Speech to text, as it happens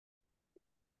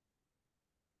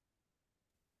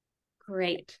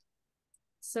Great.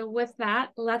 So with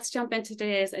that, let's jump into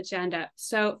today's agenda.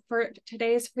 So for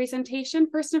today's presentation,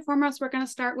 first and foremost, we're going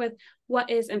to start with what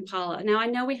is Impala. Now, I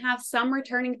know we have some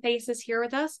returning faces here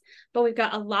with us, but we've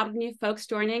got a lot of new folks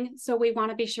joining. So we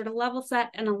want to be sure to level set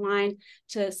and align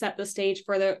to set the stage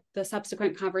for the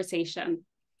subsequent conversation.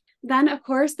 Then, of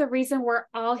course, the reason we're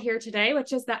all here today,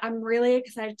 which is that I'm really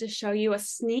excited to show you a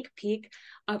sneak peek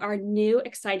of our new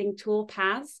exciting tool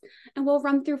paths. And we'll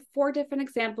run through 4 different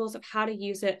examples of how to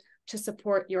use it to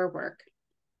support your work.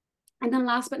 And then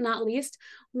last but not least,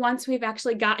 once we've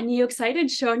actually gotten you excited,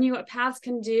 shown you what paths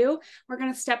can do, we're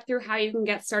going to step through how you can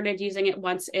get started using it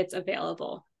once it's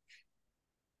available.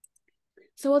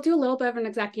 So we'll do a little bit of an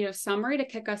executive summary to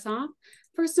kick us off.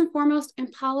 First and foremost,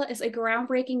 Impala is a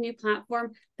groundbreaking new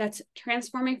platform that's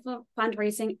transforming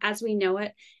fundraising as we know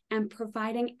it and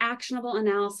providing actionable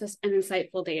analysis and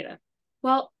insightful data.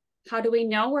 Well, how do we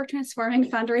know we're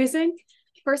transforming fundraising?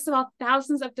 First of all,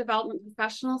 thousands of development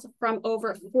professionals from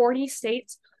over 40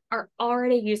 states are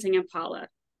already using Impala.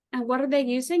 And what are they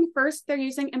using? First, they're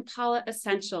using Impala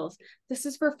Essentials. This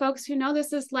is for folks who know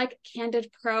this is like Candid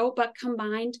Pro, but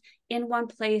combined in one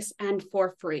place and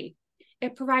for free.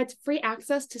 It provides free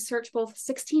access to search both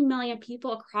 16 million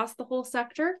people across the whole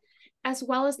sector, as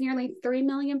well as nearly 3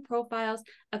 million profiles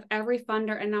of every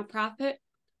funder and nonprofit,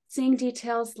 seeing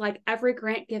details like every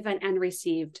grant given and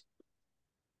received.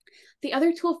 The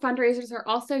other tool fundraisers are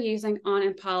also using on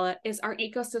Impala is our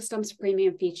Ecosystems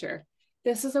Premium feature.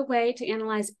 This is a way to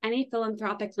analyze any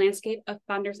philanthropic landscape of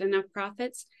funders and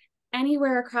nonprofits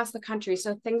anywhere across the country.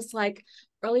 So things like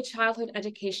early childhood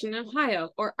education in Ohio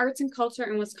or arts and culture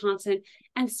in Wisconsin,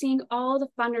 and seeing all the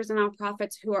funders and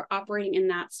nonprofits who are operating in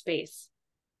that space.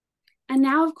 And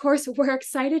now, of course, we're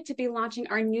excited to be launching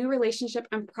our new relationship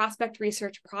and prospect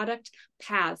research product,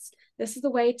 Paths. This is the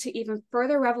way to even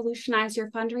further revolutionize your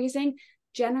fundraising,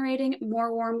 generating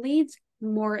more warm leads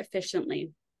more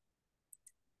efficiently.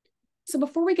 So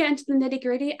before we get into the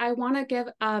nitty-gritty, I want to give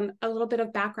a little bit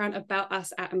of background about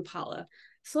us at Impala.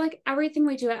 So like everything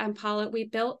we do at Impala, we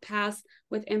built Paths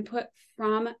with input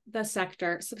from the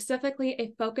sector, specifically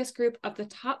a focus group of the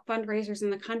top fundraisers in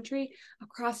the country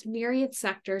across myriad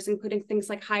sectors, including things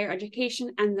like higher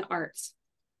education and the arts.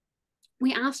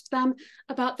 We asked them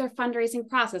about their fundraising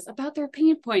process, about their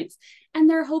pain points, and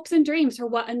their hopes and dreams for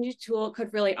what a new tool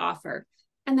could really offer.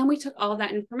 And then we took all of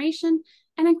that information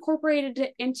and incorporated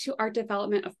it into our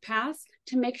development of Paths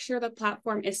to make sure the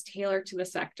platform is tailored to the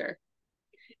sector.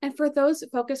 And for those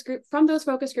focus group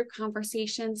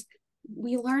conversations,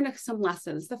 we learned some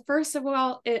lessons. The first of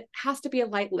all, it has to be a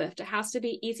light lift. It has to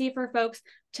be easy for folks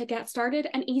to get started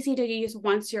and easy to use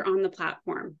once you're on the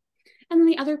platform. And then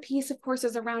the other piece, of course,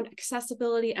 is around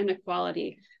accessibility and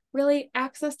equality. Really,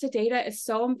 access to data is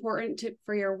so important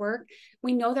for your work.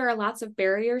 We know there are lots of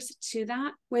barriers to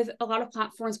that, with a lot of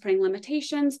platforms putting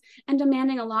limitations and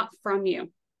demanding a lot from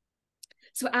you.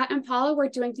 So at Impala, we're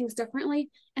doing things differently,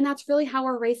 and that's really how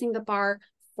we're raising the bar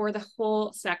for the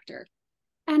whole sector.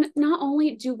 And not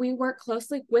only do we work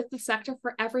closely with the sector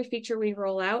for every feature we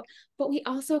roll out, but we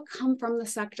also come from the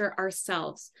sector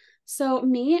ourselves. So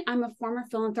I'm a former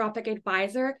philanthropic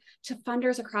advisor to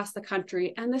funders across the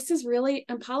country. And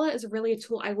Impala is really a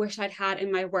tool I wish I'd had in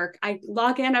my work. I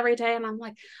log in every day and I'm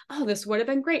like, oh, this would have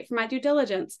been great for my due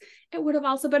diligence. It would have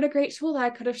also been a great tool that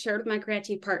I could have shared with my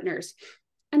grantee partners.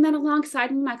 And then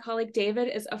alongside me, my colleague David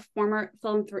is a former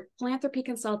philanthropy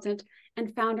consultant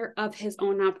and founder of his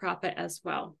own nonprofit as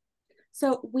well.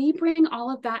 So we bring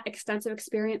all of that extensive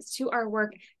experience to our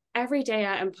work every day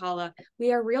at Impala.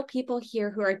 We are real people here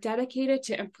who are dedicated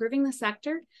to improving the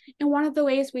sector. And one of the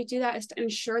ways we do that is to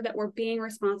ensure that we're being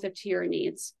responsive to your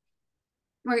needs.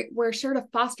 We're sure to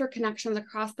foster connections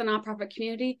across the nonprofit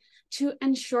community to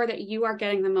ensure that you are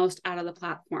getting the most out of the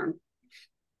platform.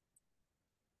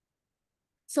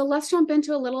 So let's jump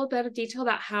into a little bit of detail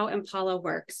about how Impala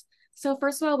works. So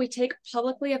first of all, we take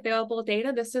publicly available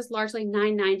data. This is largely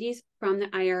 990s from the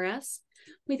IRS.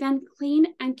 We then clean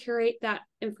and curate that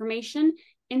information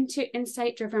into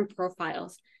insight-driven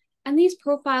profiles. And these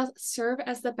profiles serve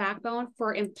as the backbone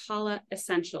for Impala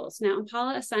Essentials. Now,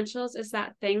 Impala Essentials is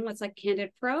that thing that's like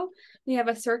Candid Pro. We have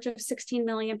a search of 16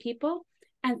 million people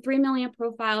and 3 million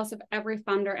profiles of every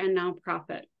funder and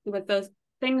nonprofit with those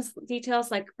details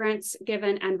like grants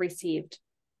given and received.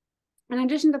 In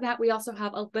addition to that, we also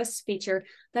have a list feature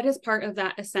that is part of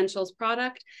that Essentials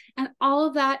product. And all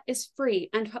of that is free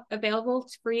and available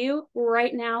for you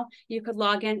right now. You could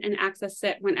log in and access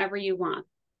it whenever you want.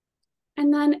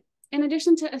 And then in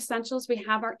addition to Essentials, we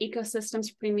have our Ecosystems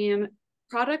Premium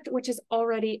product, which is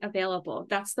already available.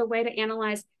 That's the way to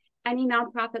analyze any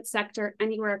nonprofit sector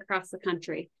anywhere across the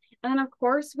country. And then of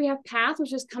course we have Paths,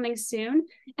 which is coming soon.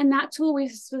 And that tool we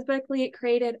specifically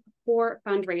created for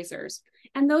fundraisers.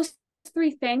 And those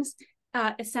three things,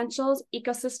 essentials,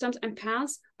 ecosystems, and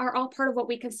Paths, are all part of what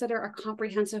we consider a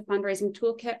comprehensive fundraising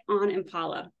toolkit on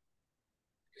Impala.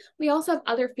 We also have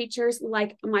other features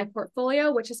like My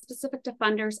Portfolio, which is specific to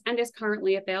funders and is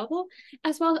currently available,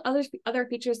 as well as other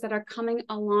features that are coming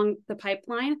along the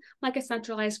pipeline, like a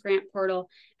centralized grant portal.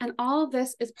 And all of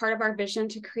this is part of our vision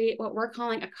to create what we're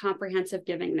calling a comprehensive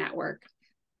giving network.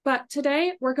 But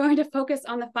today we're going to focus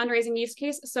on the fundraising use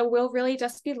case. So we'll really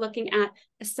just be looking at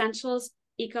essentials,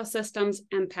 ecosystems,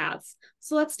 and Paths.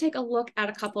 So let's take a look at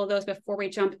a couple of those before we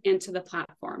jump into the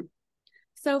platform.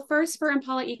 So first, for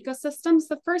Impala ecosystems,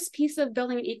 the first piece of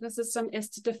building an ecosystem is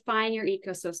to define your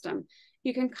ecosystem.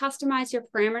 You can customize your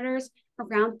parameters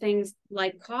around things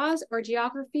like cause or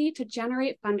geography to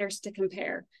generate funders to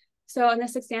compare. So in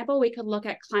this example, we could look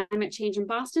at climate change in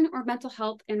Boston or mental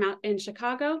health in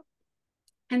Chicago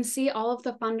and see all of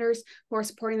the funders who are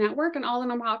supporting that work and all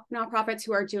the nonprofits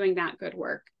who are doing that good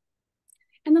work.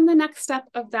 And then the next step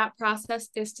of that process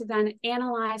is to then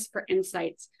analyze for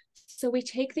insights. So we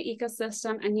take the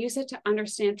ecosystem and use it to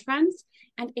understand trends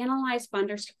and analyze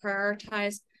funders to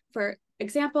prioritize, for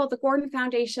example, the Gordon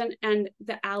Foundation and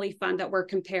the Alley Fund that we're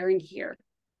comparing here.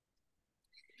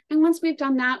 And once we've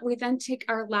done that, we then take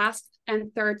our last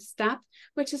and third step,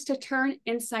 which is to turn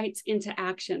insights into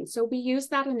action. So we use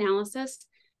that analysis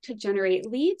to generate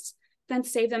leads, then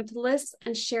save them to lists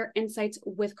and share insights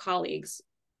with colleagues.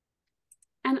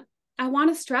 And I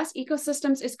want to stress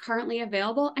ecosystems is currently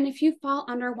available. And if you fall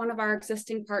under one of our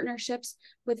existing partnerships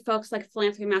with folks like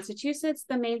Philanthropy Massachusetts,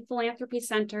 the Maine Philanthropy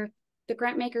Center, the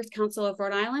Grantmakers Council of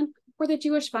Rhode Island, or the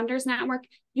Jewish Funders Network,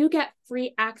 you get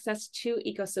free access to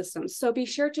ecosystems. So be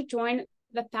sure to join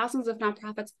the thousands of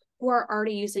nonprofits who are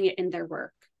already using it in their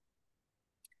work.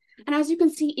 And as you can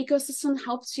see, ecosystem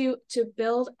helps you to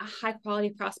build a high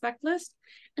quality prospect list,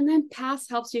 and then Paths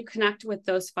helps you connect with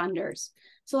those funders.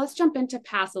 So let's jump into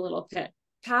Paths a little bit.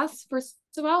 Paths, first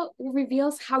of all,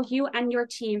 reveals how you and your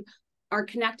team are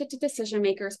connected to decision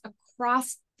makers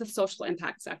across the social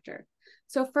impact sector.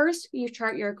 So first, you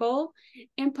chart your goal,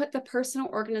 input the person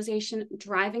or organization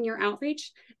driving your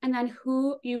outreach, and then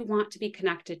who you want to be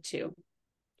connected to.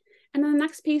 And then the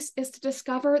next piece is to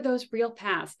discover those real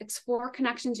paths, explore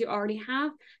connections you already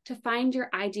have to find your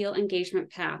ideal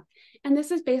engagement path. And this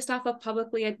is based off of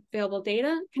publicly available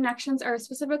data. Connections are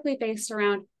specifically based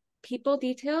around people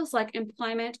details like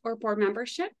employment or board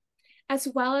membership, as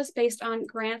well as based on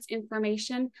grants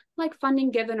information like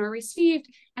funding given or received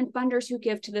and funders who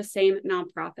give to the same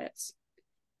nonprofits.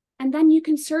 And then you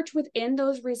can search within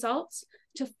those results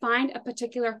to find a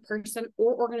particular person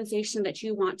or organization that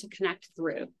you want to connect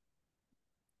through.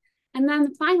 And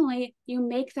then finally, you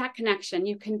make that connection.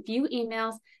 You can view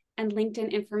emails and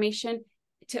LinkedIn information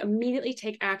to immediately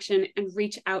take action and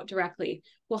reach out directly.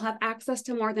 We'll have access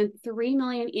to more than 3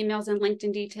 million emails and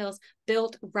LinkedIn details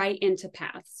built right into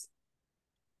Paths.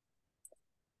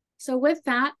 So with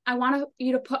that, I want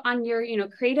you to put on your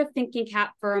creative thinking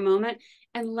cap for a moment,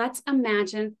 and let's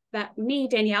imagine that me,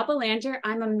 Danielle Belanger,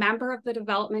 I'm a member of the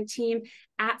development team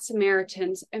at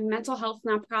Samaritans, a mental health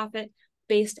nonprofit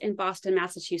based in Boston,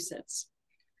 Massachusetts.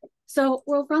 So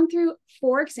we'll run through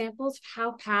 4 examples of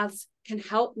how Paths can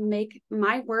help make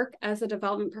my work as a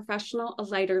development professional a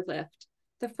lighter lift.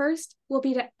 The first will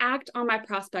be to act on my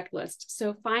prospect list.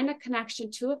 So find a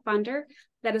connection to a funder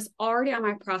that is already on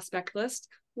my prospect list,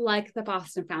 like the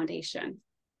Boston Foundation.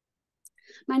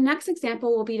 My next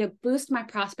example will be to boost my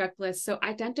prospect list. So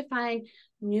identifying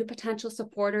new potential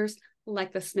supporters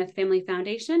like the Smith Family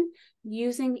Foundation,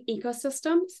 using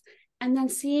ecosystems, and then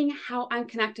seeing how I'm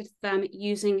connected to them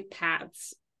using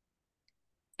Paths.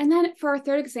 And then for our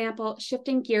third example,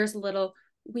 shifting gears a little,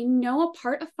 we know a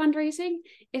part of fundraising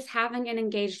is having an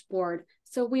engaged board.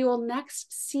 So we will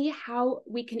next see how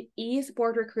we can ease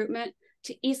board recruitment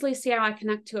to easily see how I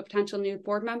connect to a potential new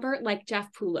board member like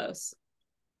Jeff Poulos.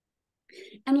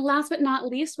 And last but not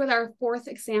least, with our 4th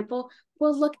example,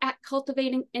 we'll look at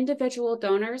cultivating individual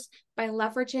donors by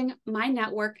leveraging my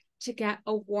network to get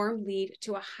a warm lead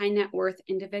to a high net worth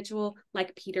individual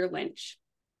like Peter Lynch.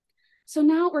 So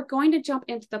now we're going to jump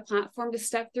into the platform to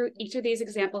step through each of these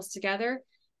examples together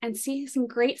and see some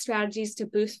great strategies to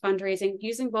boost fundraising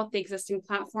using both the existing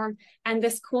platform and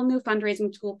this cool new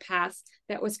fundraising tool, Paths,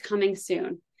 that was coming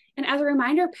soon. And as a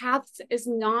reminder, Paths is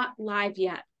not live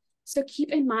yet. So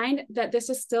keep in mind that this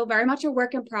is still very much a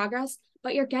work in progress,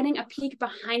 but you're getting a peek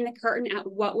behind the curtain at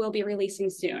what we'll be releasing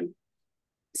soon.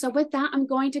 So with that, I'm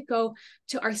going to go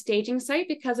to our staging site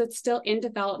because it's still in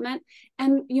development.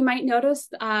 And you might notice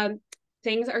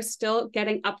things are still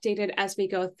getting updated as we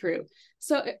go through.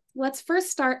 So let's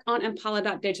first start on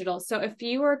impala.digital. So if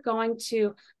you are going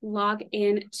to log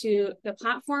in to the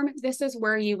platform, this is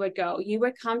where you would go. You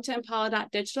would come to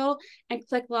impala.digital and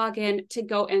click login to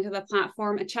go into the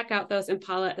platform and check out those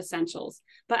Impala essentials.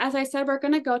 But as I said, we're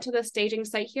going to go to the staging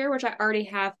site here, which I already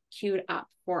have queued up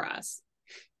for us.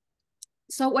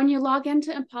 So when you log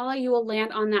into Impala, you will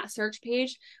land on that search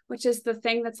page, which is the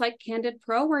thing that's like Candid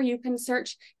Pro, where you can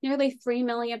search nearly 3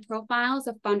 million profiles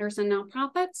of funders and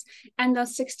nonprofits and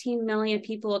those 16 million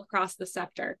people across the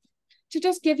sector. To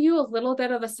just give you a little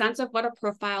bit of a sense of what a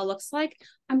profile looks like,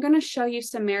 I'm going to show you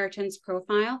Samaritan's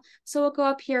profile. So we'll go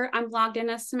up here, I'm logged in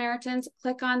as Samaritans,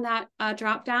 click on that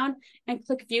drop down and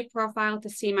click View Profile to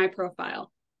see my profile.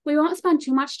 We won't spend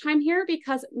too much time here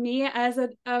because me as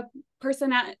a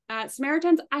person at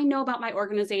Samaritans, I know about my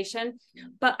organization,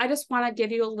 but I just want to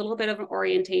give you a little bit of an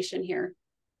orientation here.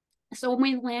 So when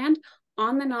we land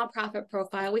on the nonprofit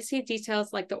profile, we see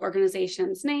details like the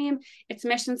organization's name, its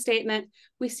mission statement.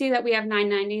 We see that we have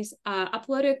 990s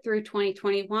uploaded through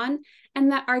 2021,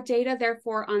 and that our data,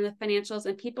 therefore, on the financials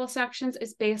and people sections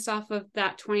is based off of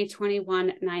that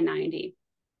 2021 990.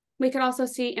 We could also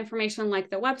see information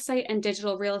like the website and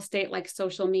digital real estate like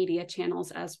social media channels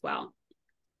as well.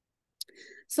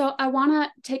 So I want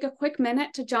to take a quick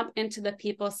minute to jump into the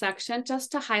people section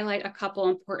just to highlight a couple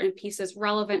important pieces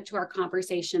relevant to our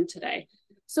conversation today.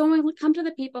 So when we come to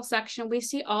the people section, we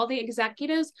see all the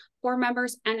executives, board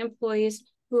members, and employees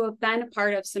who have been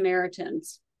part of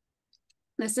Samaritans.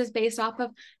 This is based off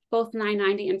of both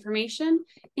 990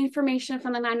 information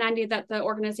from the 990 that the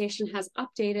organization has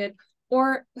updated,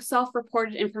 or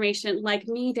self-reported information like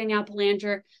me, Danielle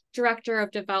Belanger, Director of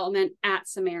Development at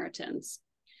Samaritans.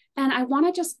 And I want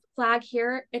to just flag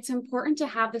here, it's important to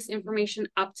have this information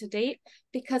up to date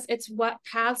because it's what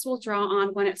paths will draw on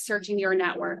when it's searching your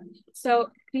network. So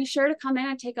be sure to come in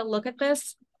and take a look at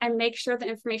this and make sure the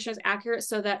information is accurate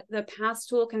so that the paths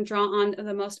tool can draw on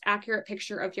the most accurate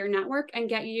picture of your network and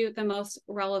get you the most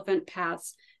relevant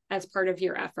paths as part of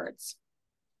your efforts.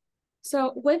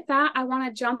 So with that, I want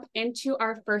to jump into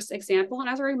our first example. And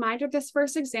as a reminder, this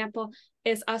first example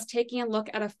is us taking a look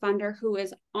at a funder who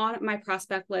is on my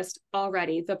prospect list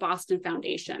already, the Boston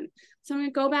Foundation. So I'm going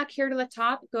to go back here to the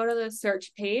top, go to the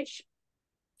search page,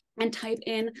 and type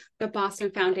in the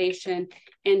Boston Foundation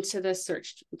into the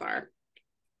search bar.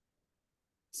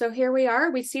 So here we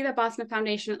are, we see the Boston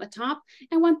Foundation at the top.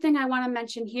 And one thing I want to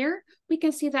mention here, we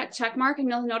can see that check mark, and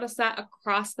you'll notice that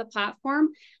across the platform.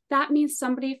 That means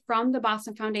somebody from the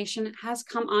Boston Foundation has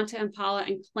come onto Impala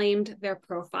and claimed their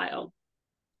profile.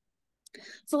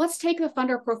 So let's take the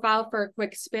funder profile for a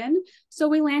quick spin. So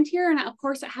we land here, and of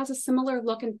course it has a similar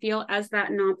look and feel as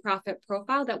that nonprofit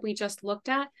profile that we just looked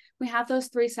at. We have those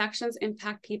 3 sections,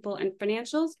 impact, people, and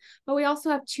financials, but we also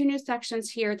have 2 new sections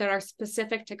here that are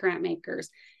specific to grant makers.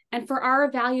 And for our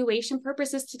evaluation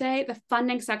purposes today, the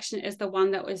funding section is the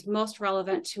one that was most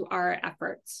relevant to our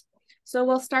efforts. So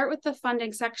we'll start with the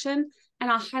funding section, and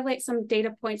I'll highlight some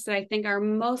data points that I think are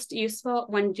most useful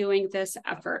when doing this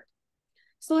effort.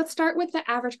 So let's start with the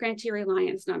average grantee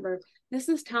reliance number. This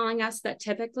is telling us that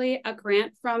typically a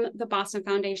grant from the Boston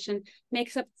Foundation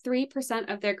makes up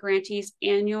 3% of their grantees'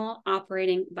 annual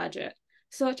operating budget.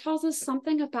 So it tells us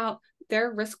something about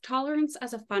their risk tolerance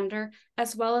as a funder,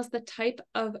 as well as the type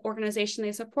of organization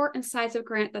they support and size of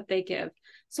grant that they give.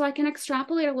 So I can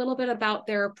extrapolate a little bit about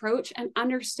their approach and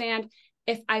understand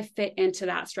if I fit into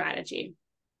that strategy.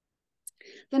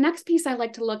 The next piece I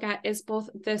like to look at is both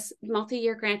this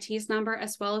multi-year grantees number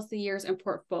as well as the years in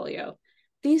portfolio.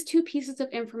 These 2 pieces of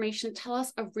information tell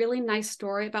us a really nice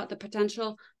story about the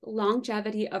potential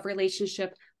longevity of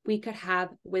relationship we could have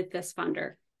with this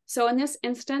funder. So in this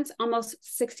instance, almost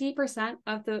 60%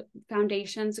 of the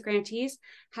foundation's grantees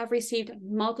have received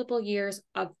multiple years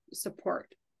of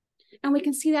support. And we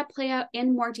can see that play out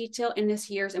in more detail in this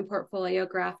year's in portfolio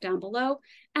graph down below.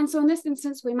 And so in this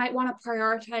instance, we might want to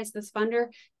prioritize this funder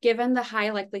given the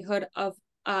high likelihood of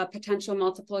potential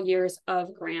multiple years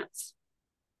of grants.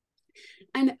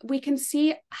 And we can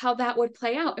see how that would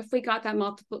play out if we got that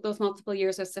those multiple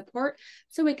years of support.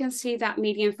 So we can see that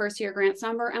median first year grants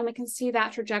number, and we can see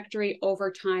that trajectory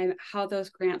over time, how those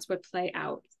grants would play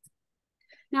out.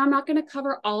 Now, I'm not going to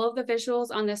cover all of the visuals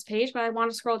on this page, but I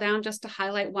want to scroll down just to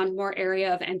highlight one more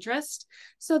area of interest.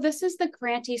 So this is the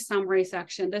grantee summary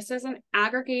section. This is an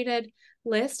aggregated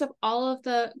list of all of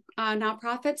the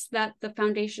nonprofits that the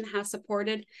foundation has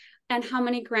supported and how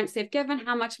many grants they've given,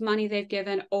 how much money they've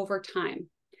given over time.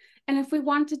 And if we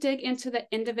want to dig into the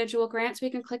individual grants, we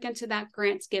can click into that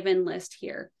grants given list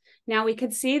here. Now we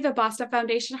can see the Boston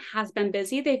Foundation has been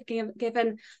busy. They've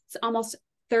given almost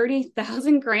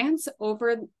 30,000 grants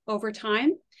over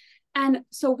time. And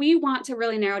so we want to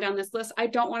really narrow down this list. I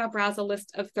don't want to browse a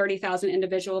list of 30,000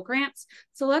 individual grants.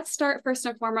 So let's start first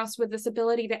and foremost with this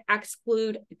ability to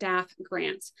exclude DAF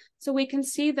grants. So we can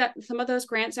see that some of those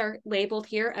grants are labeled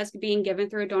here as being given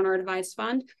through a donor advised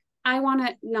fund. I want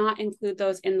to not include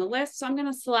those in the list. So I'm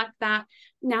going to select that.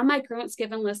 Now my grants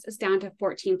given list is down to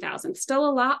 14,000. Still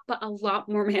a lot, but a lot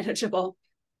more manageable.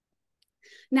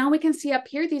 Now we can see up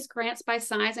here these grants by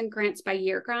size and grants by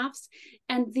year graphs.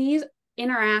 And these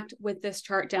interact with this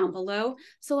chart down below.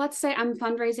 So let's say I'm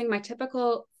fundraising, my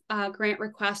typical grant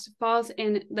request falls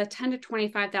in the $10,000 to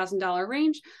 $25,000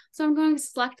 range. So I'm going to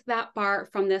select that bar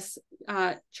from this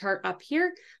chart up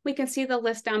here. We can see the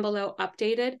list down below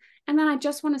updated. And then I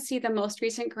just want to see the most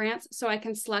recent grants, so I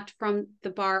can select from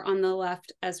the bar on the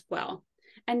left as well.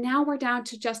 And now we're down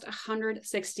to just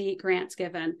 160 grants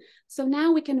given. So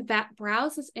now we can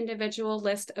browse this individual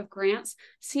list of grants,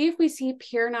 see if we see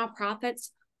peer nonprofits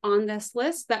on this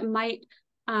list that might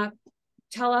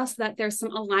tell us that there's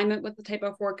some alignment with the type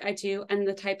of work I do and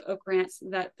the type of grants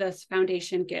that this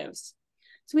foundation gives.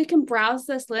 So we can browse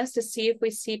this list to see if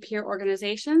we see peer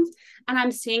organizations, and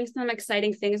I'm seeing some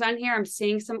exciting things on here. I'm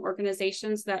seeing some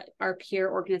organizations that are peer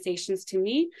organizations to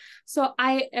me. So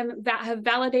I have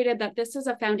validated that this is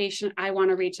a foundation I want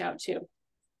to reach out to.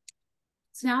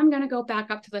 So now I'm going to go back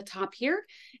up to the top here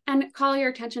and call your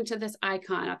attention to this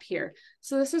icon up here.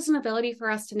 So this is an ability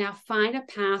for us to now find a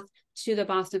path to the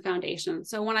Boston Foundation.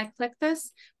 So when I click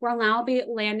this, we'll now be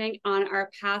landing on our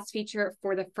paths feature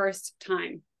for the first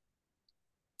time.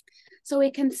 So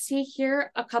we can see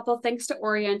here a couple things to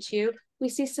orient you. We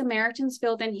see Samaritans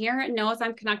filled in here. It knows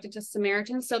I'm connected to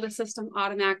Samaritans, so the system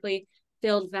automatically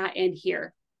filled that in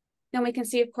here. Then we can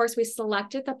see, of course, we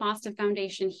selected the Boston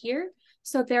Foundation here.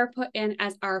 So they're put in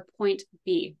as our point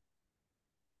B.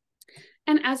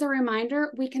 And as a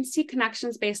reminder, we can see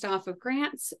connections based off of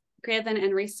grants, given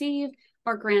and received,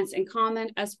 or grants in common,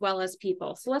 as well as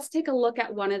people. So let's take a look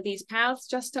at one of these paths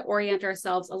just to orient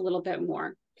ourselves a little bit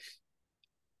more.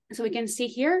 So we can see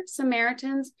here,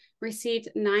 Samaritans received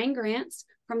 9 grants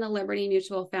from the Liberty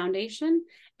Mutual Foundation,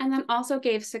 and then also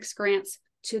gave 6 grants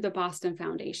to the Boston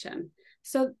Foundation.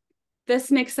 So this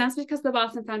makes sense because the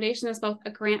Boston Foundation is both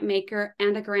a grant maker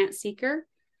and a grant seeker.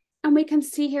 And we can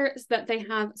see here is that they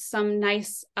have some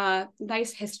nice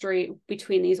history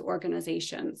between these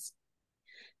organizations.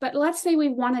 But let's say we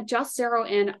want to just zero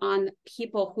in on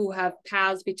people who have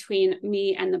paths between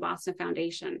me and the Boston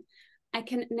Foundation. I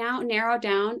can now narrow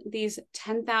down these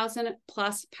 10,000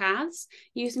 plus paths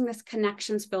using this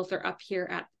connections filter up here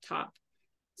at the top.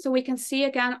 So we can see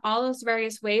again all those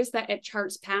various ways that it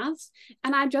charts paths,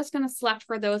 and I'm just going to select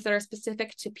for those that are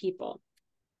specific to people.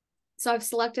 So I've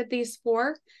selected these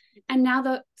 4, and now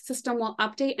the system will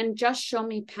update and just show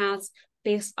me paths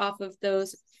based off of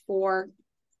those 4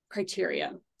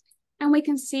 criteria. And we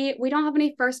can see we don't have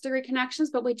any first-degree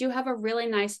connections, but we do have a really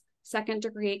nice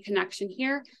second-degree connection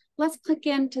here. Let's click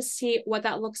in to see what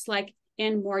that looks like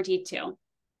in more detail.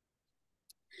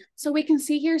 So we can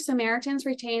see here Samaritans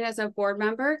retained as a board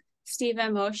member,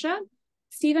 Stephen Moshe.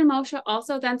 Stephen Moshe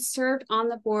also then served on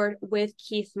the board with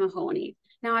Keith Mahoney.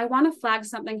 Now I want to flag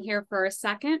something here for a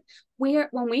second.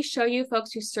 When we show you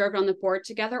folks who served on the board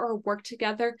together or worked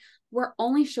together, we're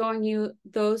only showing you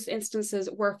those instances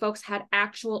where folks had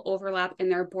actual overlap in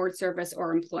their board service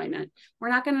or employment. We're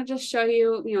not going to just show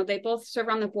you, they both served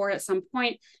on the board at some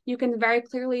point. You can very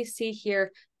clearly see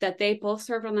here that they both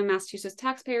served on the Massachusetts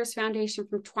Taxpayers Foundation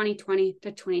from 2020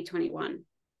 to 2021.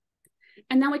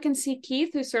 And then we can see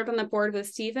Keith, who served on the board with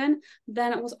Stephen,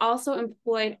 then it was also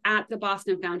employed at the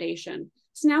Boston Foundation.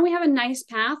 So now we have a nice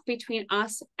path between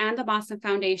us and the Boston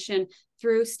Foundation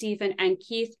through Stephen and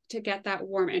Keith to get that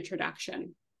warm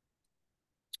introduction.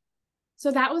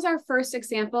 So that was our first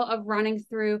example of running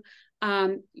through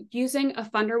using a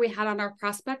funder we had on our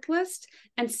prospect list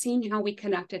and seeing how we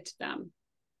connected to them.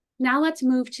 Now let's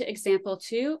move to example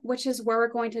 2, which is where we're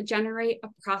going to generate a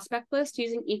prospect list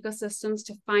using ecosystems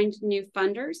to find new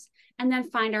funders and then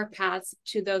find our paths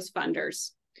to those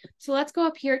funders. So let's go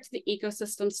up here to the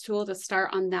ecosystems tool to start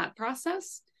on that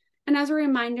process. And as a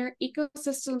reminder,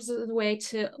 ecosystems is a way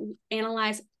to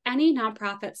analyze any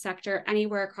nonprofit sector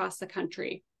anywhere across the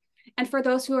country. And for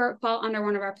those who fall under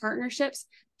one of our partnerships,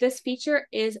 this feature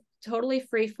is totally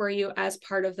free for you as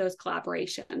part of those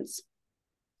collaborations.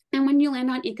 And when you land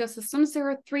on ecosystems, there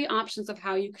are 3 options of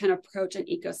how you can approach an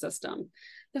ecosystem.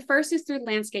 The first is through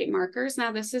landscape markers.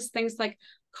 Now, this is things like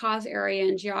cause area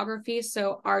and geography,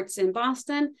 so arts in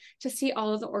Boston, to see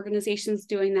all of the organizations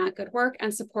doing that good work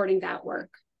and supporting that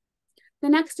work. The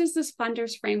next is this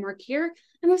funders framework here.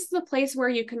 And this is a place where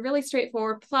you can really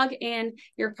straightforward plug in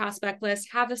your prospect list,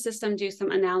 have the system do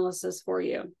some analysis for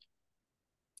you.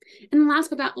 And last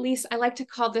but not least, I like to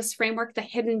call this framework the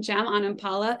hidden gem on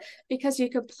Impala, because you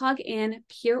could plug in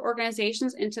peer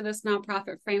organizations into this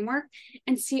nonprofit framework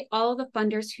and see all of the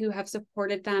funders who have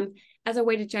supported them as a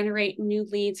way to generate new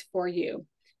leads for you.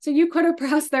 So you could have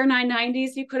browsed their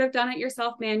 990s, you could have done it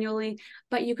yourself manually,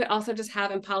 but you could also just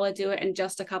have Impala do it in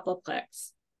just a couple of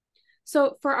clicks.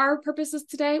 So for our purposes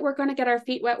today, we're going to get our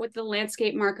feet wet with the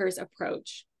landscape markers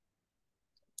approach.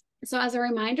 So as a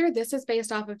reminder, this is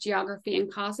based off of geography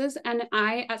and causes, and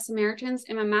I at Samaritans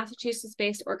am a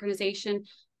Massachusetts-based organization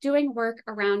doing work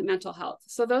around mental health.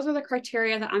 So those are the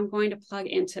criteria that I'm going to plug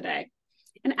in today.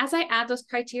 And as I add those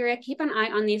criteria, keep an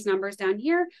eye on these numbers down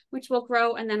here, which will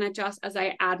grow and then adjust as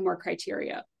I add more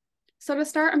criteria. So to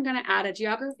start, I'm going to add a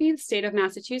geography, state of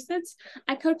Massachusetts.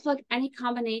 I could plug any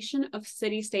combination of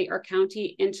city, state, or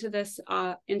county into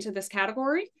this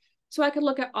category. So I could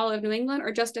look at all of New England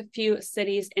or just a few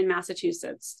cities in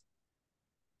Massachusetts.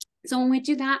 So when we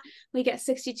do that, we get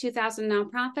 62,000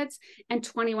 nonprofits and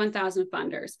 21,000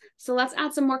 funders. So let's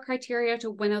add some more criteria to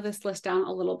winnow this list down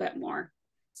a little bit more.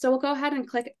 So we'll go ahead and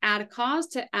click add a cause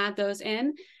to add those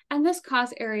in. And this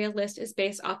cause area list is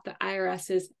based off the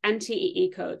IRS's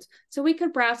NTEE codes. So we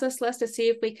could browse this list to see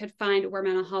if we could find where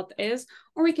mental health is,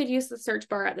 or we could use the search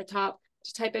bar at the top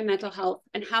to type in mental health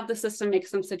and have the system make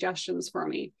some suggestions for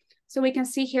me. So we can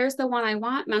see here's the one I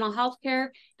want, mental health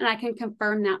care, and I can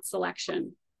confirm that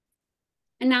selection.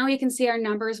 And now you can see our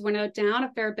numbers winnowed down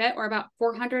a fair bit, or about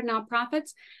 400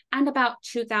 nonprofits and about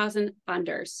 2,000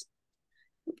 funders.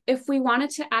 If we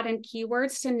wanted to add in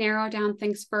keywords to narrow down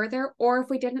things further, or if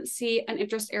we didn't see an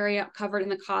interest area covered in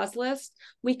the cause list,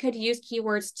 we could use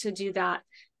keywords to do that.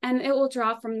 And it will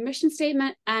draw from the mission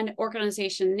statement and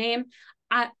organization name.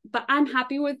 But I'm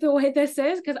happy with the way this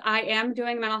is because I am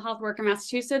doing mental health work in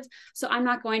Massachusetts, so I'm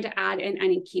not going to add in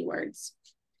any keywords.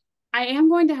 I am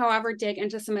going to, however, dig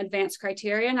into some advanced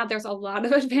criteria. Now, there's a lot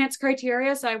of advanced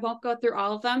criteria, so I won't go through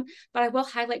all of them, but I will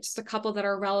highlight just a couple that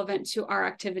are relevant to our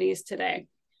activities today.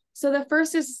 So the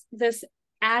first is this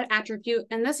add attribute,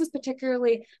 and this is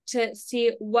particularly to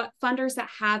see what funders that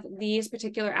have these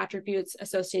particular attributes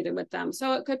associated with them.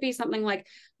 So it could be something like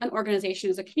an organization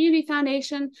is a community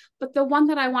foundation, but the one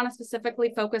that I want to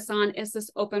specifically focus on is this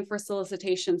open for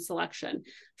solicitation selection.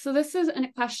 So this is a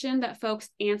question that folks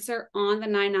answer on the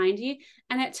 990,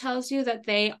 and it tells you that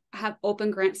they have open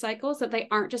grant cycles, that they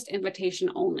aren't just invitation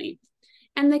only.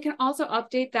 And they can also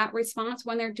update that response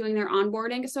when they're doing their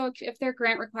onboarding. So if their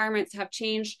grant requirements have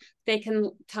changed, they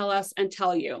can tell us and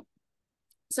tell you.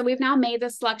 So we've now made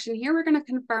this selection here. We're going to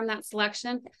confirm that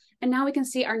selection. And now we can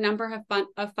see our number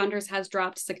of funders has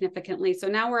dropped significantly. So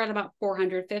now we're at about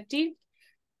 450.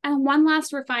 And one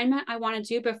last refinement I want to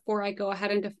do before I go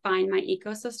ahead and define my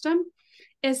ecosystem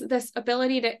is this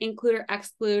ability to include or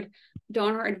exclude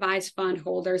donor advised fund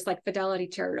holders like Fidelity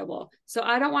Charitable. So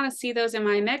I don't want to see those in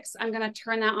my mix. I'm going to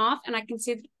turn that off, and I can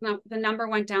see the number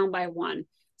went down by 1.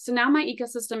 So now my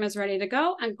ecosystem is ready to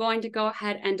go. I'm going to go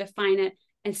ahead and define it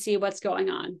and see what's going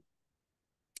on.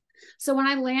 So when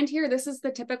I land here, this is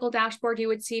the typical dashboard you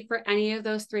would see for any of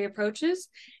those 3 approaches.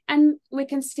 And we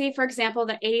can see, for example,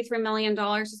 that $83 million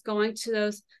is going to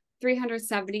those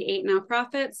 378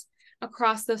 nonprofits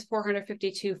across those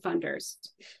 452 funders.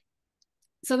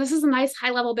 So this is a nice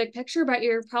high level big picture, but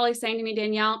you're probably saying to me,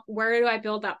 Danielle, where do I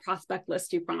build that prospect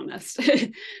list you promised?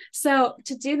 So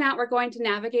to do that, we're going to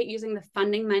navigate using the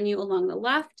funding menu along the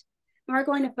left, and we're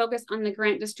going to focus on the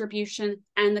grant distribution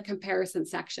and the comparison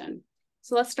section.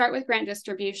 So let's start with grant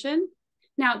distribution.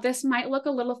 Now, this might look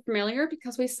a little familiar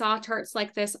because we saw charts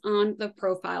like this on the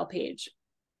profile page.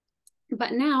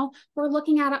 But now we're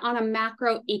looking at it on a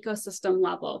macro ecosystem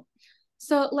level.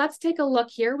 So let's take a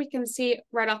look here. We can see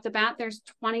right off the bat, there's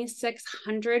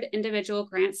 2,600 individual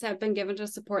grants that have been given to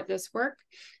support this work.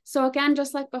 So again,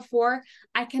 just like before,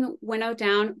 I can winnow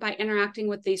down by interacting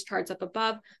with these charts up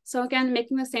above. So again,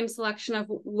 making the same selection of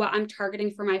what I'm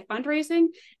targeting for my fundraising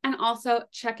and also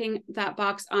checking that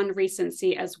box on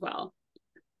recency as well.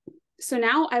 So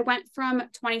now I went from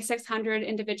 2,600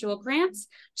 individual grants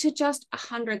to just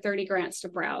 130 grants to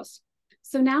browse.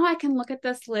 So now I can look at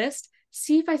this list,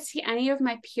 see if I see any of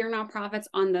my peer nonprofits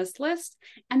on this list,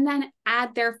 and then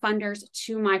add their funders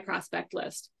to my prospect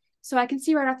list. So I can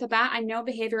see right off the bat, I know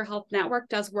Behavioral Health Network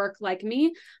does work like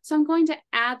me. So I'm going to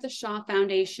add the Shaw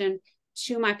Foundation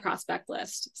to my prospect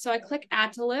list. So I click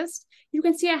add to list. You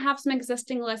can see I have some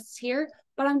existing lists here,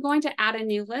 but I'm going to add a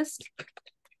new list,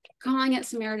 calling it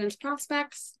Samaritans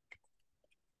Prospects,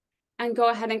 and go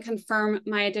ahead and confirm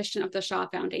my addition of the Shaw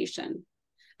Foundation.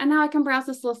 And now I can browse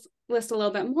this list a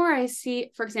little bit more. I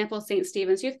see, for example, St.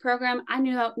 Stephen's Youth Program. I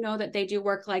know that they do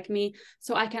work like me,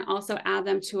 so I can also add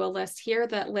them to a list here.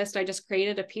 That list I just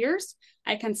created appears.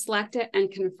 I can select it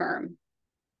and confirm.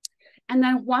 And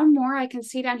then one more I can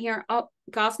see down here. Oh,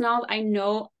 Gosnold, I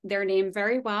know their name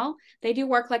very well. They do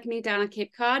work like me down on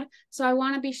Cape Cod. So I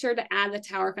want to be sure to add the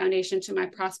Tower Foundation to my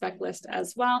prospect list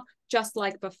as well, just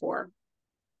like before.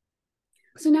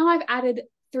 So now I've added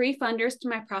 3 funders to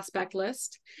my prospect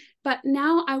list, but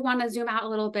now I want to zoom out a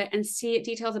little bit and see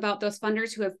details about those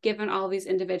funders who have given all these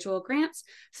individual grants.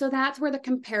 So that's where the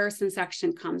comparison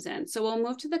section comes in. So we'll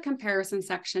move to the comparison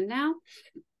section now.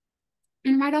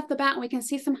 And right off the bat, we can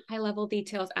see some high-level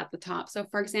details at the top. So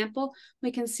for example, we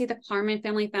can see the Klarman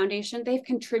Family Foundation. They've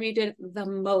contributed the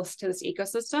most to this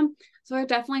ecosystem. So they're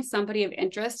definitely somebody of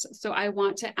interest. So I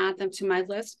want to add them to my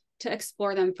list to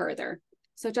explore them further.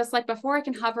 So just like before, I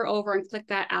can hover over and click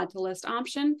that add to list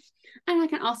option. And I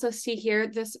can also see here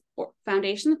this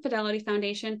foundation, the Fidelity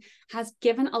Foundation, has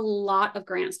given a lot of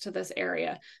grants to this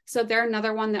area. So they're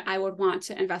another one that I would want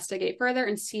to investigate further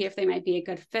and see if they might be a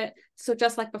good fit. So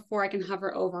just like before, I can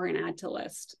hover over and add to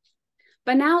list.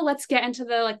 But now let's get into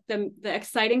the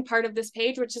exciting part of this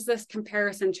page, which is this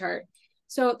comparison chart.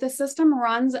 So the system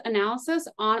runs analysis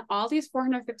on all these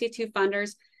 452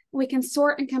 funders. We can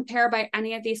sort and compare by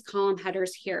any of these column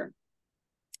headers here.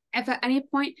 If at any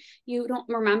point you don't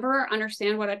remember or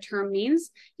understand what a term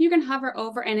means, you can hover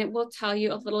over and it will tell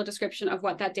you a little description of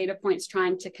what that data point is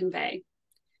trying to convey.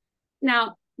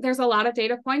 Now, there's a lot of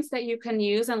data points that you can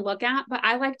use and look at, but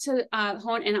I like to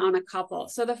hone in on a couple.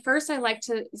 So the first I like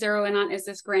to zero in on is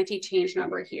this grantee change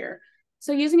number here.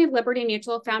 So using a Liberty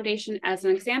Mutual Foundation as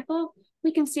an example,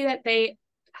 we can see that they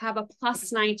have a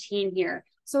plus 19 here.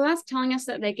 So that's telling us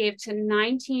that they gave to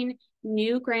 19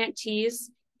 new grantees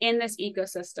in this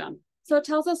ecosystem. So it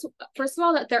tells us, first of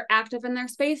all, that they're active in their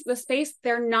space. The space,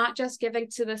 they're not just giving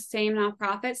to the same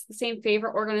nonprofits, the same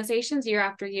favorite organizations year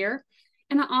after year.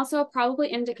 And it also probably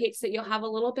indicates that you'll have a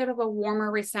little bit of a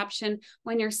warmer reception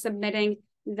when you're submitting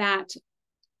that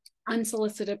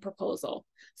unsolicited proposal.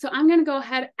 So I'm going to go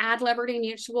ahead, add Liberty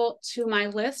Mutual to my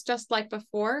list, just like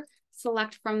before,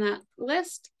 select from that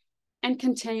list, and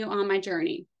continue on my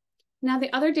journey. Now,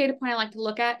 the other data point I like to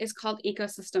look at is called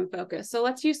ecosystem focus. So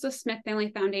let's use the Smith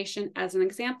Family Foundation as an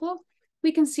example.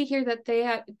 We can see here that they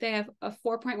have a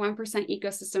 4.1%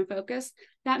 ecosystem focus.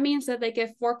 That means that they give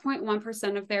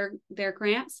 4.1% of their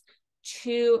grants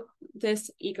to this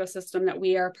ecosystem that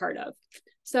we are a part of.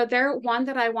 So they're one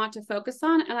that I want to focus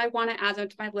on, and I want to add them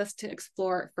to my list to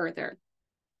explore further.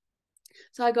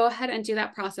 So I go ahead and do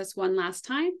that process one last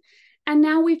time. And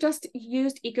now we've just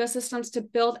used ecosystems to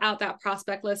build out that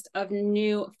prospect list of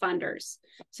new funders.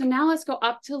 So now let's go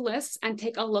up to lists and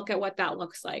take a look at what that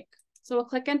looks like. So we'll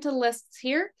click into lists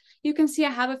here. You can see I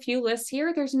have a few lists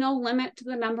here. There's no limit to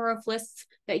the number of lists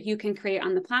that you can create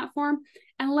on the platform.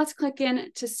 And let's click in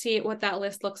to see what that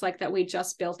list looks like that we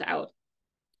just built out.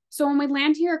 So when we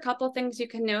land here, a couple of things you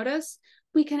can notice.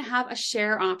 We can have a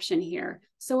share option here.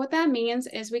 So what that means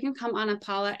is we can come on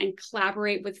Impala and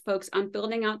collaborate with folks on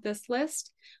building out this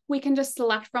list. We can just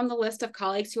select from the list of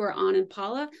colleagues who are on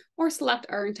Impala or select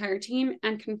our entire team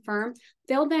and confirm.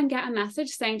 They'll then get a message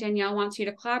saying Danielle wants you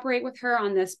to collaborate with her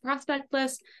on this prospect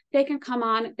list. They can come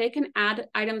on, they can add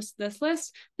items to this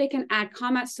list. They can add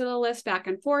comments to the list back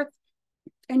and forth.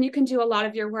 And you can do a lot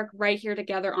of your work right here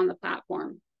together on the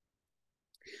platform.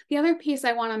 The other piece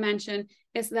I want to mention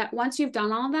is that once you've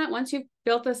done all of that, once you've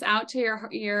built this out to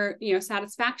your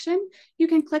satisfaction, you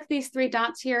can click these 3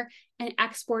 dots here and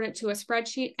export it to a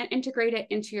spreadsheet and integrate it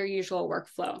into your usual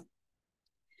workflow.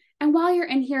 And while you're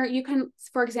in here, you can,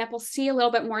 for example, see a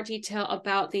little bit more detail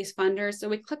about these funders. So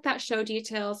we click that show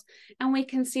details and we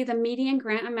can see the median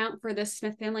grant amount for this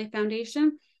Smith Family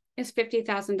Foundation is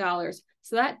 $50,000.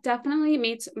 So that definitely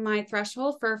meets my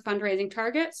threshold for fundraising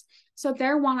targets. So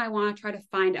they're one I want to try to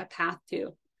find a path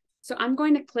to. So I'm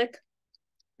going to click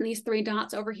these 3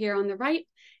 dots over here on the right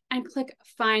and click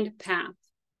Find Path.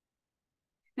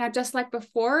 Now, just like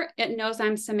before, it knows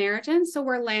I'm Samaritan, so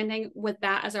we're landing with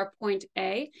that as our point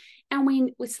A, and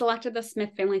we selected the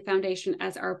Smith Family Foundation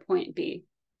as our point B.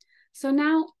 So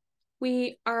now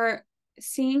we are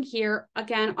seeing here,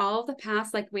 again, all of the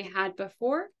paths like we had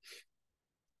before,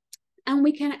 and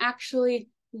we can actually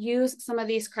use some of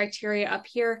these criteria up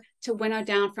here to winnow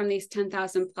down from these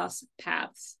 10,000 plus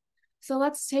paths. So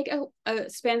let's take a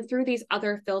spin through these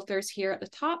other filters here at the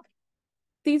top.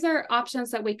 These are options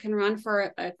that we can run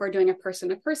for if we're doing a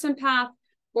person-to-person path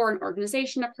or an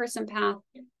organization-to-person path.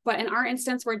 But in our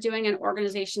instance, we're doing an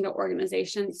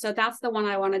organization-to-organization. So that's the one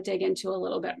I want to dig into a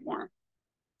little bit more.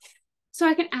 So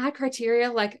I can add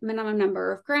criteria like minimum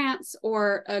number of grants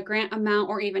or a grant amount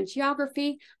or even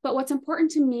geography. But what's important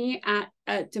to me at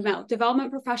a development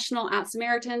professional at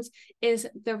Samaritans is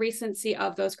the recency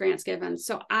of those grants given.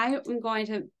 So I am going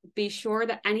to be sure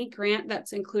that any grant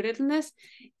that's included in this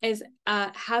is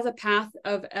has a path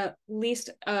of at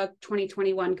least a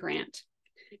 2021 grant.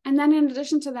 And then in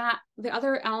addition to that, the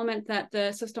other element that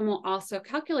the system will also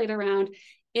calculate around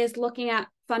is looking at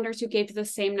funders who gave to the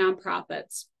same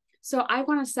nonprofits. So I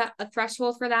want to set a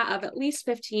threshold for that of at least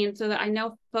 15 so that I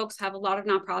know folks have a lot of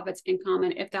nonprofits in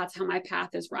common if that's how my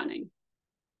path is running.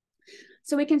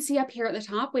 So we can see up here at the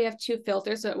top, we have 2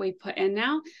 filters that we put in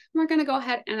now. And we're going to go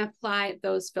ahead and apply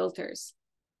those filters.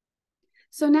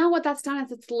 So now what that's done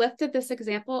is it's lifted this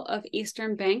example of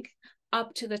Eastern Bank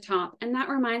up to the top. And that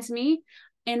reminds me,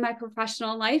 in my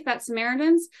professional life at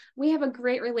Samaritans, we have a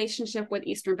great relationship with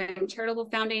Eastern Bank Charitable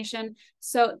Foundation.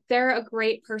 So they're a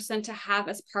great person to have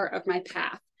as part of my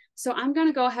path. So I'm going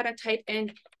to go ahead and type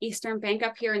in Eastern Bank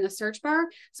up here in the search bar.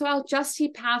 So I'll just see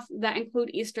paths that include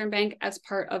Eastern Bank as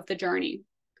part of the journey.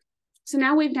 So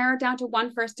now we've narrowed down to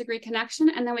 1 first-degree connection,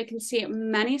 and then we can see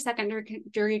many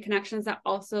secondary connections that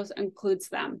also includes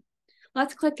them.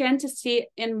 Let's click in to see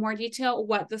in more detail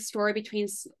what the story between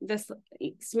this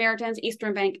Samaritans,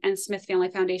 Eastern Bank, and Smith Family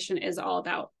Foundation is all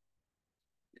about.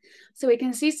 So we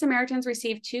can see Samaritans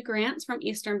received 2 grants from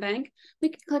Eastern Bank. We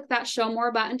can click that Show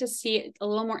More button to see a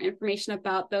little more information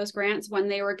about those grants, when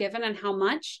they were given and how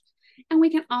much. And we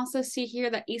can also see here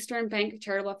that Eastern Bank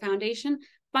Charitable Foundation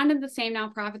funded the same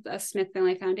nonprofits as Smith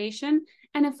Family Foundation.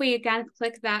 And if we again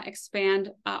click that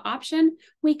expand option,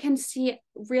 we can see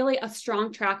really a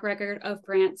strong track record of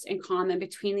grants in common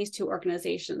between these 2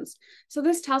 organizations. So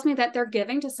this tells me that they're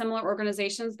giving to similar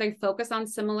organizations. They focus on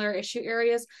similar issue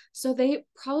areas. So they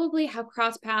probably have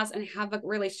crossed paths and have a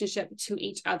relationship to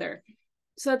each other.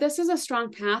 So this is a strong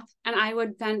path, and I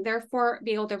would then therefore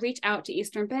be able to reach out to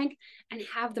Eastern Bank and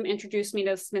have them introduce me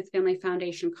to the Smith Family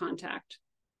Foundation contact.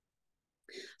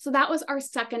 So that was our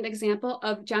second example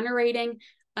of generating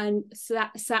a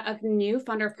set of new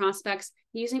funder prospects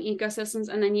using ecosystems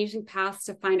and then using paths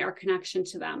to find our connection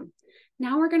to them.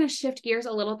 Now we're going to shift gears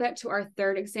a little bit to our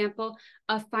third example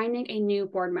of finding a new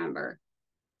board member.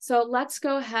 So let's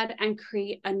go ahead and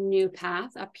create a new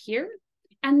path up here.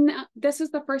 And this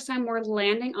is the first time we're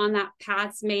landing on that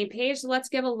path's main page. So let's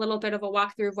give a little bit of a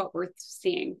walkthrough of what we're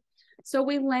seeing. So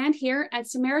we land here at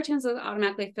Samaritans is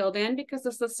automatically filled in because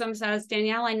the system says,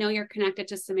 Danielle, I know you're connected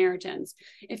to Samaritans.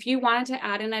 If you wanted to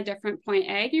add in a different point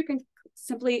A, you can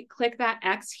simply click that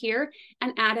X here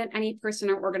and add in any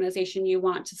person or organization you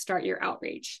want to start your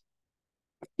outreach.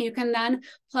 You can then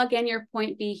plug in your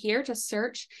point B here to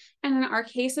search. And in our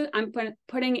case, I'm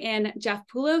putting in Jeff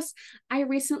Poulos. I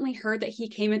recently heard that he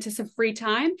came into some free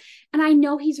time, and I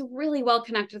know he's really well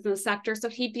connected in the sector, so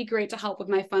he'd be great to help with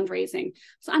my fundraising.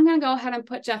 So I'm going to go ahead and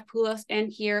put Jeff Poulos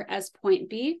in here as point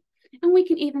B. And we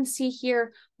can even see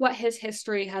here what his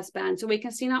history has been. So we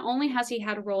can see not only has he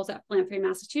had roles at Philanthropic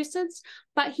Massachusetts,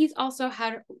 but he's also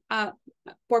had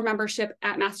board membership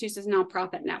at Massachusetts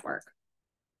Nonprofit Network.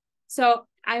 So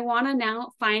I want to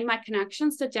now find my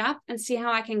connections to Jeff and see how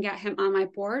I can get him on my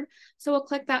board. So we'll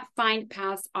click that Find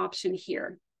Paths option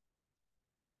here.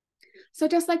 So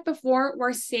just like before,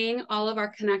 we're seeing all of our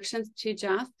connections to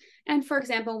Jeff. And for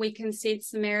example, we can see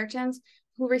Samaritans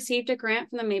who received a grant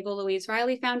from the Mabel Louise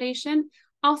Riley Foundation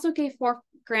also gave 4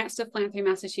 grants to Philanthropy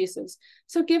Massachusetts.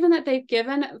 So given that they've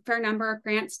given a fair number of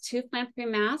grants to Philanthropy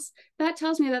Mass, that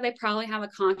tells me that they probably have a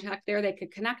contact there they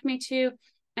could connect me to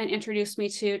and introduce me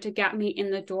to get me in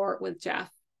the door with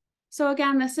Jeff. So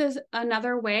again, this is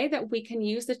another way that we can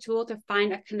use the tool to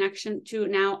find a connection to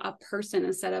now a person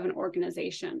instead of an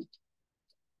organization.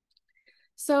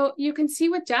 So you can see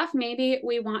with Jeff, maybe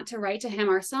we want to write to him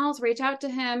ourselves, reach out to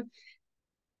him.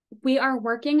 We are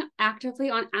working actively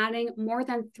on adding more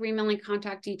than 3 million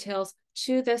contact details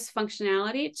to this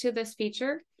functionality, to this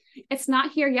feature. It's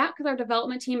not here yet because our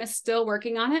development team is still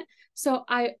working on it.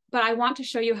 But I want to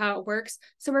show you how it works.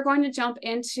 So we're going to jump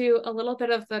into a little bit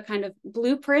of the kind of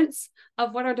blueprints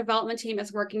of what our development team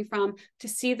is working from to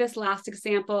see this last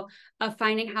example of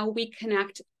finding how we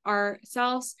connect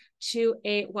ourselves to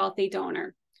a wealthy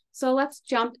donor. So let's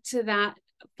jump to that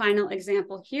final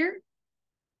example here.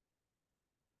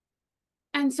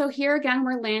 And so here again,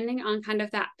 we're landing on kind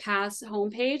of that paths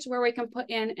homepage where we can put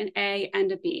in an A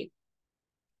and a B.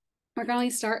 We're going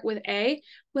to start with A,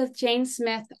 with Jane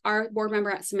Smith, our board member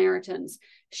at Samaritans.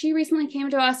 She recently came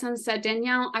to us and said,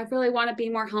 Danielle, I really want to be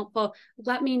more helpful.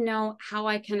 Let me know how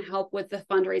I can help with the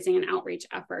fundraising and outreach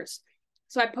efforts.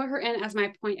 So I put her in as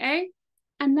my point A.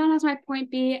 And then as my point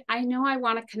B, I know I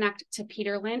want to connect to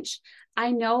Peter Lynch.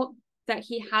 I know that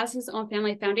he has his own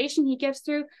family foundation he gives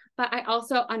through, but I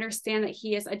also understand that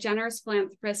he is a generous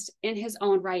philanthropist in his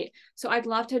own right. So I'd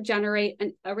love to generate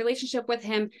a relationship with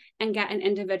him and get an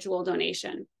individual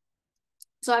donation.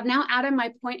 So I've now added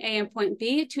my point A and point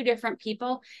B, 2 different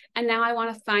people, and now I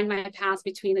want to find my paths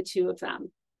between the 2 of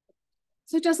them.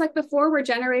 So just like before, we're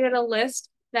generated a list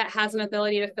that has an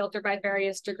ability to filter by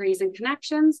various degrees and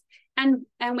connections, and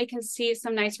we can see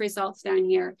some nice results down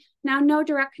here. Now, no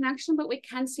direct connection, but we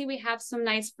can see we have some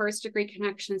nice first-degree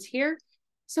connections here.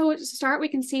 So to start, we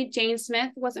can see Jane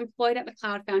Smith was employed at the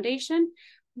Cloud Foundation,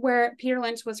 where Peter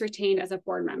Lynch was retained as a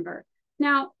board member.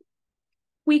 Now,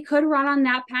 we could run on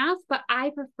that path, but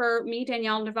I prefer, me,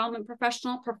 Danielle, development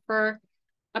professional, prefer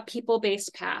a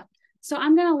people-based path. So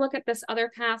I'm going to look at this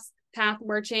other path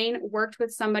where Jane worked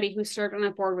with somebody who served on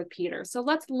a board with Peter. So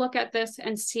let's look at this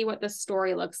and see what this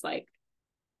story looks like.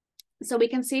 So we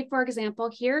can see, for example,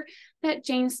 here that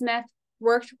Jane Smith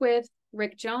worked with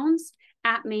Rick Jones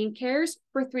at Maine Cares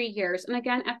for 3 years. And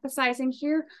again, emphasizing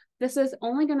here, this is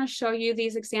only going to show you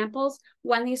these examples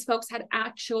when these folks had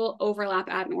actual overlap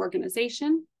at an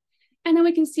organization. And then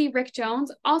we can see Rick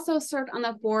Jones also served on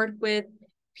the board with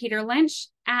Peter Lynch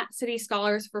at City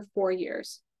Scholars for 4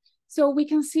 years. So we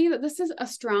can see that this is a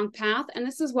strong path, and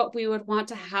this is what we would want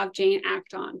to have Jane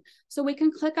act on. So we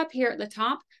can click up here at the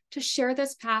top to share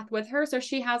this path with her so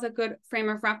she has a good frame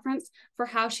of reference for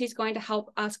how she's going to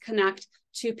help us connect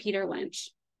to Peter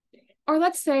Lynch. Or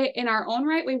let's say in our own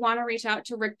right, we want to reach out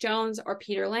to Rick Jones or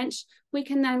Peter Lynch. We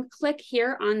can then click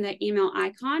here on the email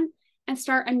icon and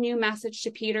start a new message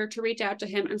to Peter to reach out to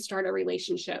him and start a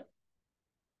relationship.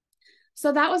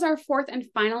 So that was our 4th and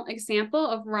final example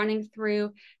of running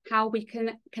through how we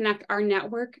can connect our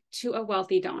network to a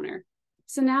wealthy donor.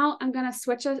 So now I'm going to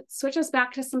switch us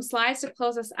back to some slides to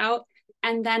close us out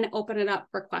and then open it up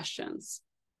for questions.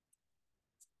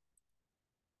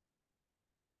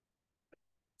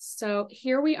 So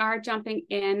here we are jumping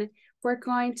in.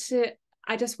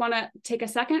 I just want to take a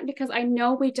second because I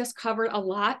know we just covered a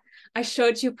lot. I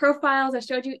showed you profiles, I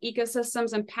showed you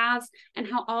ecosystems and paths, and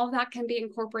how all of that can be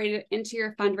incorporated into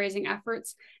your fundraising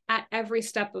efforts at every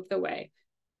step of the way.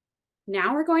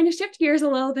 Now we're going to shift gears a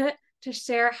little bit to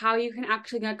share how you can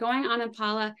actually get going on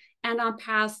Impala and on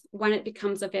paths when it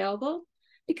becomes available.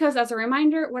 Because as a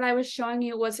reminder, what I was showing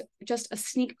you was just a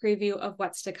sneak preview of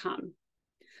what's to come.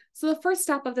 So the first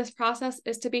step of this process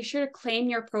is to be sure to claim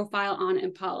your profile on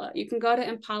Impala. You can go to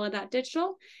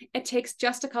impala.digital. It takes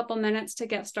just a couple minutes to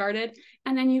get started,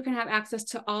 and then you can have access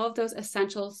to all of those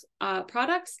essentials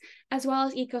products, as well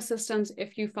as ecosystems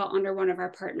if you fall under one of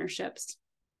our partnerships.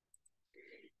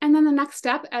 And then the next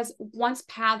step, as once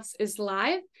Paths is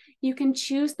live, you can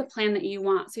choose the plan that you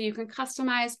want. So you can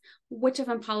customize which of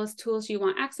Impala's tools you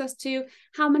want access to,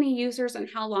 how many users, and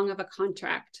how long of a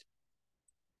contract.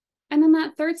 And then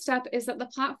that third step is that the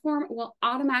platform will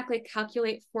automatically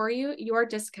calculate for you your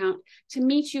discount to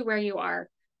meet you where you are.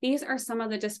 These are some of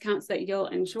the discounts that you'll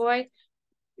enjoy.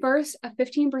 First, a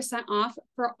 15% off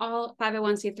for all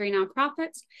 501c3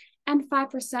 nonprofits and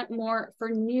 5% more for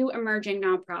new emerging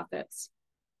nonprofits.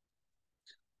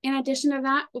 In addition to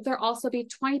that, there'll also be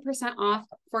 20% off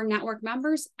for network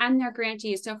members and their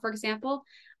grantees. So for example,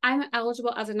 I'm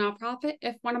eligible as a nonprofit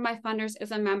if one of my funders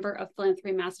is a member of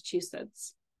Philanthropy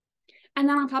Massachusetts. And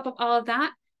then on top of all of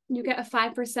that, you get a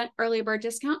 5% early bird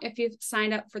discount if you've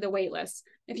signed up for the waitlist.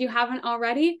 If you haven't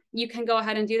already, you can go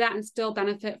ahead and do that and still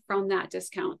benefit from that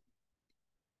discount.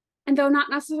 And though not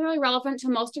necessarily relevant to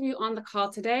most of you on the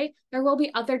call today, there will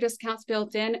be other discounts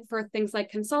built in for things like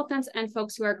consultants and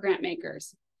folks who are grant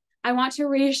makers. I want to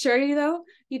reassure you though,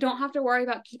 you don't have to worry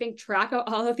about keeping track of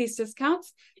all of these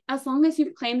discounts. As long as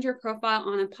you've claimed your profile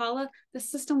on Impala, the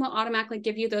system will automatically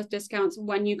give you those discounts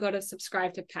when you go to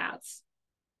subscribe to Paths.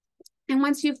 And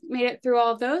once you've made it through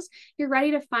all of those, you're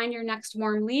ready to find your next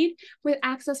warm lead with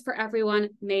access for everyone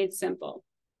made simple.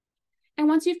 And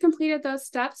once you've completed those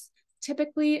steps,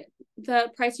 typically the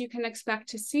price you can expect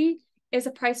to see is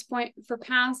a price point for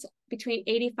Paths between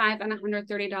 $85 and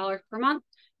 $130 per month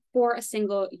for a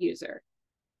single user.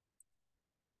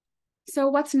 So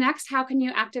what's next? How can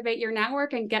you activate your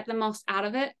network and get the most out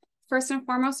of it? First and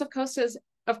foremost, of course,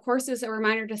 is a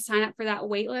reminder to sign up for that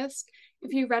waitlist.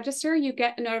 If you register, you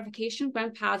get a notification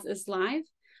when Paths is live,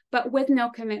 but with no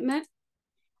commitment.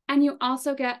 And you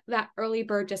also get that early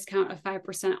bird discount of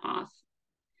 5% off.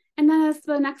 And then as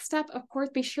the next step, of course,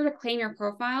 be sure to claim your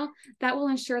profile. That will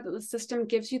ensure that the system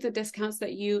gives you the discounts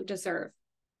that you deserve.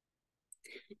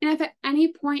 And if at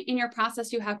any point in your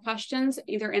process you have questions,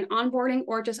 either in onboarding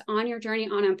or just on your journey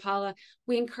on Impala,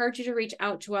 we encourage you to reach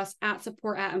out to us at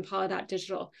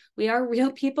support@impala.digital. We are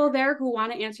real people there who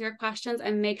want to answer your questions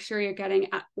and make sure you're getting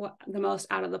the most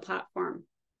out of the platform.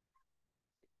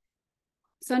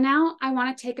 So now I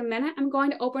want to take a minute. I'm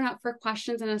going to open up for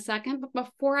questions in a second, but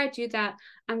before I do that,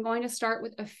 I'm going to start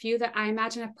with a few that I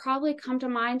imagine have probably come to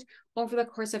mind over the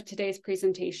course of today's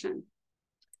presentation.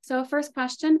 So first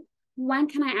question, when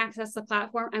can I access the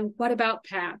platform and what about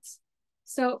paths?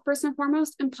 So first and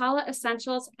foremost, Impala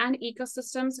Essentials and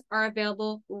Ecosystems are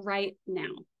available right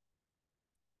now.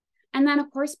 And then of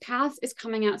course, Paths is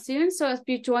coming out soon. So if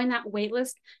you join that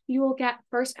waitlist, you will get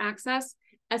first access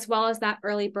as well as that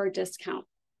early bird discount.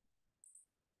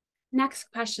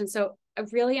 Next question. So a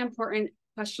really important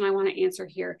question I want to answer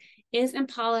here. Is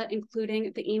Impala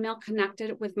including the email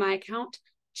connected with my account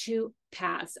to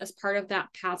Paths as part of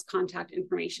that Paths contact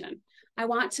information? I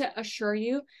want to assure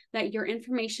you that your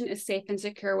information is safe and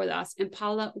secure with us.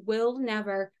 Impala will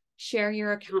never share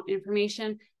your account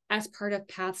information as part of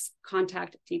Paths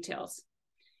contact details.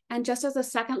 And just as a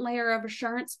second layer of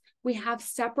assurance, we have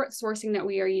separate sourcing that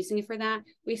we are using for that.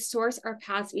 We source our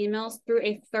Paths emails through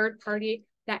a third party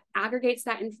that aggregates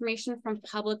that information from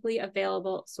publicly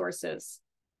available sources.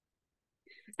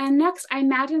 And next, I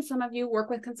imagine some of you work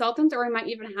with consultants, or we might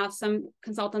even have some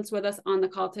consultants with us on the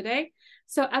call today.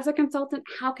 So as a consultant,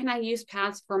 how can I use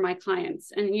Paths for my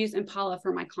clients and use Impala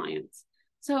for my clients?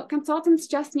 So consultants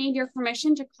just need your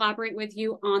permission to collaborate with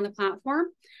you on the platform,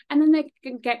 and then they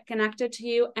can get connected to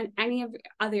you and any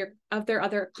of their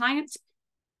other clients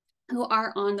who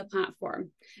are on the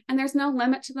platform. And there's no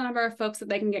limit to the number of folks that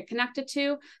they can get connected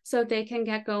to, so they can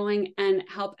get going and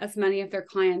help as many of their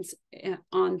clients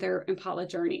on their Impala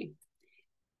journey.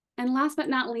 And last but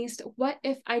not least, what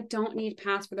if I don't need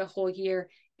Paths for the whole year?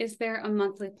 Is there a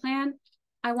monthly plan?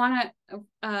 I want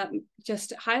to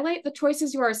just highlight the choice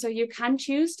is yours. So you can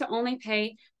choose to only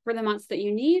pay for the months that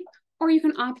you need, or you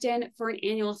can opt in for an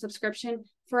annual subscription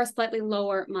for a slightly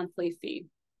lower monthly fee.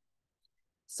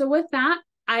 So with that,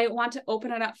 I want to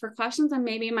open it up for questions, and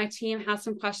maybe my team has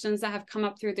some questions that have come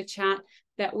up through the chat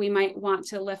that we might want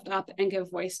to lift up and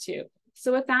give voice to.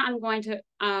 So with that, I'm going to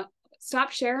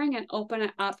stop sharing and open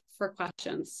it up for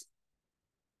questions.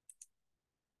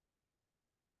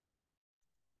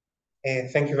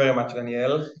 Thank you very much,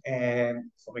 Danielle,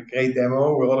 for a great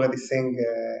demo. We're already seeing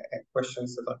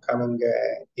questions that are coming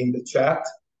in the chat.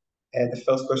 The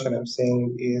first question I'm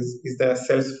seeing is there a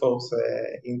Salesforce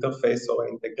interface or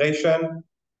integration?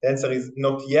 The answer is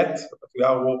not yet, but we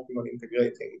are working on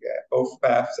integrating both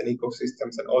Paths and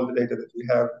ecosystems and all the data that we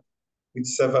have with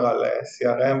several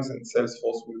CRMs, and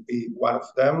Salesforce will be one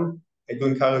of them. I do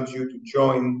encourage you to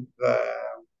join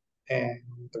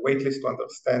the waitlist to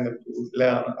understand and to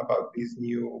learn about these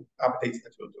new updates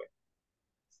that we're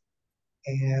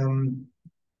doing.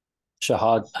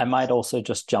 Shahad, I might also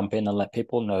just jump in and let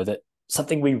people know that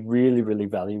something we really, really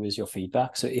value is your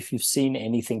feedback. So if you've seen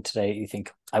anything today, you think,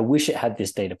 I wish it had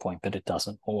this data point, but it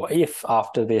doesn't. Or if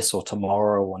after this or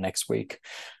tomorrow or next week,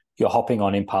 you're hopping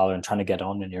on Impala and trying to get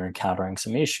on and you're encountering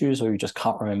some issues, or you just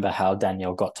can't remember how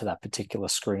Danielle got to that particular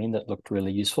screen that looked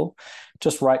really useful,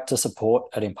 just write to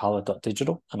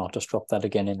support@impala.digital, and I'll just drop that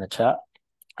again in the chat.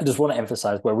 I just want to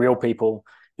emphasize we're real people.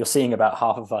 You're seeing about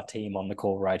half of our team on the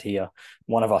call right here.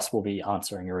 One of us will be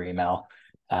answering your email.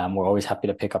 We're always happy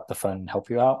to pick up the phone and help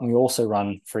you out. And we also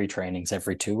run free trainings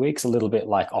every 2 weeks, a little bit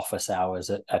like office hours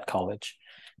at college.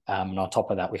 And on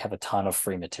top of that, we have a ton of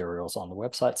free materials on the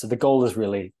website. So the goal is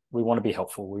really, we want to be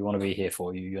helpful. We want to be here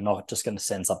for you. You're not just going to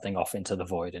send something off into the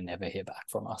void and never hear back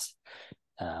from us.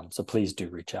 So please do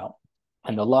reach out.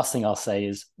 And the last thing I'll say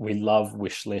is we love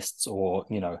wish lists, or,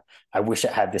 you know, I wish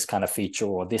it had this kind of feature,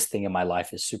 or this thing in my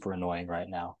life is super annoying right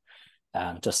now.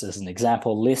 Just as an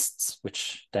example, lists,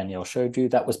 which Danielle showed you,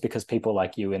 that was because people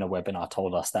like you in a webinar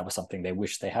told us that was something they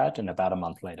wished they had, and about a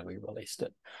month later we released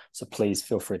it. So please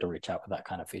feel free to reach out with that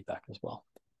kind of feedback as well.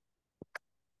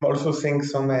 I'm also seeing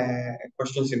some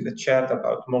questions in the chat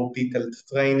about more detailed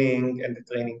training and the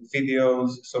training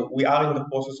videos. So we are in the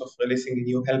process of releasing a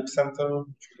new help center,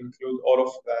 which will include all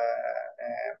of the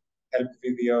help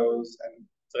videos and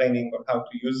training on how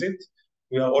to use it.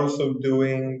 We are also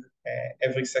doing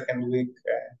every second week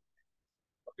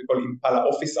what we call Impala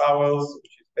office hours,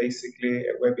 which is basically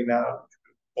a webinar which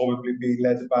will probably be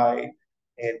led by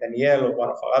Danielle or one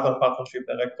of our other partnership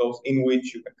directors, in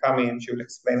which you can come in, she will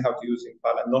explain how to use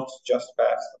Impala, not just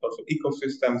Paths, but also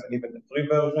ecosystems and even the free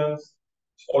versions.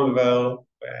 It's all there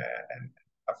and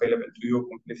available to you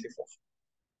completely for free.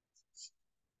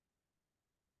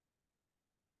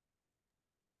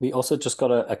 We also just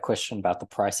got a question about the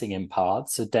pricing in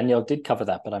paths. So Danielle did cover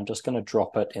that, but I'm just going to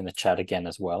drop it in the chat again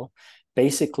as well.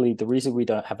 Basically, the reason we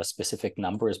don't have a specific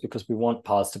number is because we want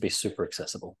paths to be super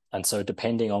accessible. And so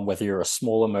depending on whether you're a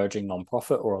small emerging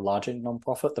nonprofit or a larger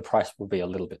nonprofit, the price will be a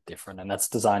little bit different. And that's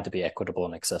designed to be equitable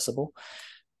and accessible.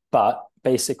 But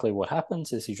basically what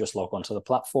happens is you just log onto the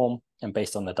platform, and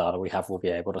based on the data we have, we'll be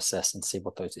able to assess and see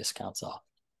what those discounts are.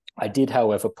 I did,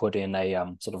 however, put in a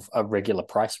sort of a regular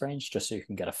price range just so you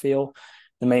can get a feel.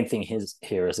 The main thing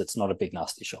here is it's not a big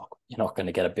nasty shock. You're not going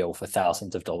to get a bill for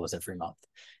thousands of dollars every month.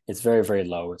 It's very, very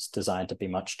low. It's designed to be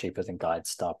much cheaper than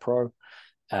GuideStar Pro.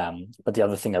 But the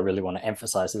other thing I really want to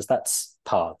emphasize is that's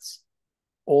paths.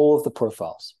 All of the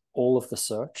profiles, all of the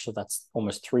search, so that's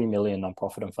almost 3 million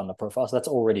nonprofit and funder profiles, that's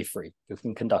already free. You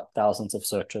can conduct thousands of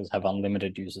searches, have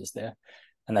unlimited users there,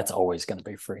 and that's always going to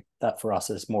be free. That for us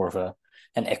is more of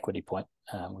an equity point.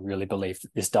 We really believe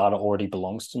that this data already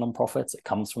belongs to nonprofits. It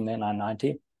comes from their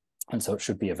 990, and so it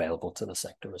should be available to the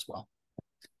sector as well.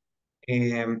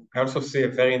 I also see a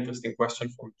very interesting question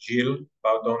from Jill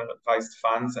about donor-advised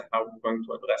funds and how we're going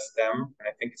to address them. And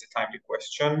I think it's a timely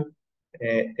question.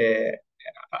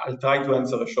 I'll try to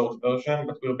answer a short version,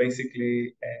 but we'll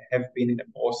basically have been in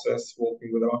a process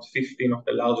working with about 15 of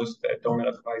the largest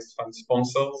donor-advised fund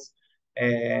sponsors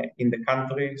in the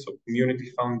country, so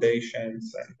community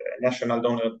foundations and national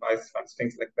donor-advised funds,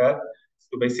 things like that,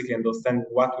 to basically understand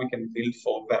what we can build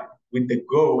for them, with the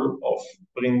goal of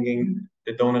bringing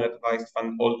the donor-advised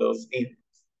fund holders in.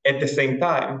 At the same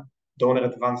time,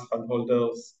 donor-advised fund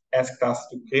holders asked us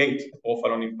to create a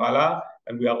profile on Impala,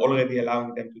 and we are already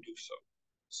allowing them to do so.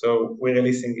 So we're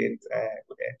releasing it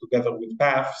together with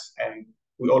PAFs, and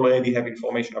we already have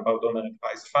information about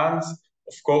donor-advised funds.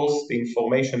 Of course, the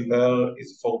information there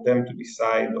is for them to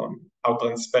decide on how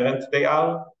transparent they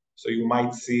are. So you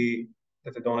might see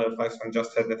that the donor-advised fund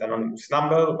just had that anonymous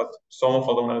number, but some of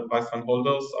our donor-advised fund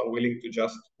holders are willing to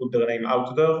just put their name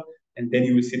out there, and then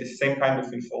you will see the same kind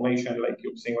of information like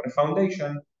you're seeing on a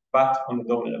foundation, but on the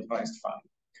donor-advised fund,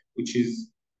 which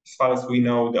is, as far as we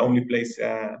know, the only place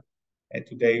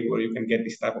today where you can get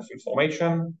this type of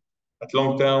information. But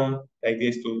long term, the idea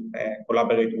is to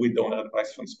collaborate with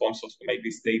donor-advised fund sponsors to make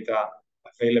this data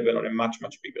available on a much,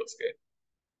 much bigger scale.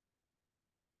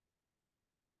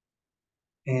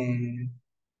 And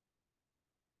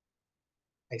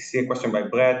I see a question by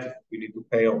Brett. You need to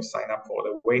pay or sign up for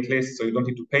the waitlist. So you don't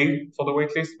need to pay for the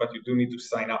waitlist, but you do need to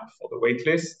sign up for the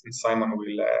waitlist. And Simon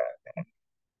will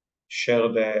share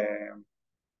the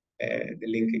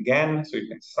link again, so you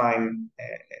can sign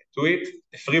to it.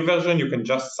 The free version, you can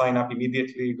just sign up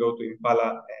immediately. Go to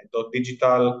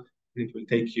impala.digital, and it will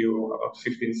take you about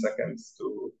 15 seconds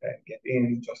to get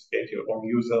in. Just create your own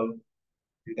user,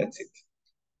 and that's it.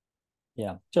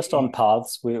 Yeah, just on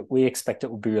paths, we expect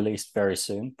it will be released very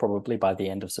soon, probably by the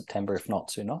end of September, if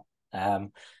not sooner.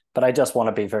 But I just want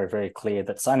to be very, very clear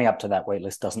that signing up to that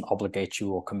waitlist doesn't obligate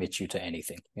you or commit you to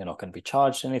anything. You're not going to be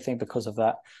charged anything because of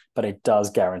that, but it does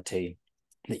guarantee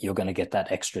that you're going to get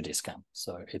that extra discount.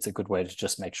 So it's a good way to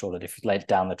just make sure that if later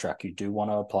down the track you do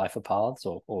want to apply for paths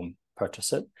or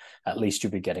purchase it, at least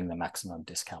you'll be getting the maximum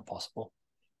discount possible.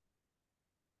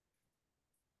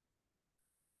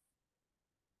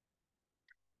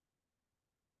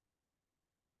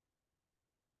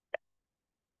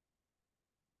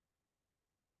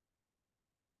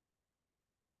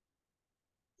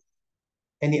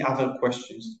 Any other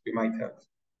questions we might have?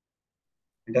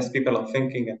 And as people are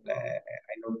thinking, and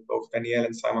I know that both Danielle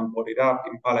and Simon brought it up,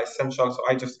 Impala Essentials. So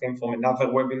I just came from another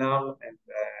webinar, and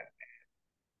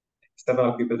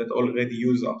several people that already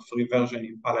use our free version,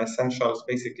 Impala Essentials.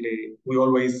 Basically, we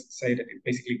always say that it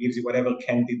basically gives you whatever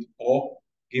Candid Pro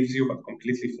gives you, but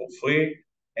completely for free.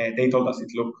 They told us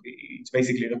it's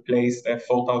basically replaced a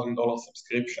 $4,000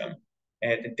 subscription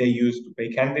that they use to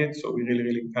pay Candid. So we really,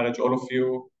 really encourage all of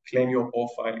you, claim your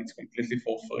profile. It's completely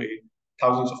for free.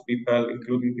 Thousands of people,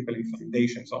 including people in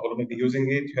foundations, are already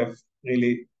using it. You have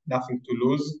really nothing to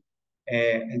lose.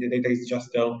 And the data is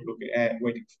just there waiting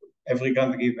for you. Every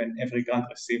grant given, every grant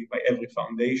received by every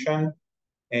foundation.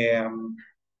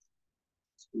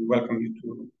 So we welcome you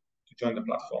to join the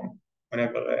platform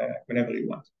whenever you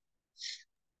want.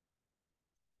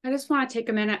 I just want to take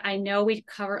a minute. I know we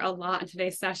cover a lot in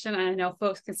today's session, and I know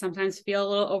folks can sometimes feel a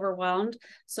little overwhelmed.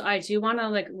 So I do want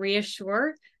to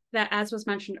reassure that, as was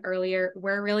mentioned earlier,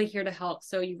 we're really here to help.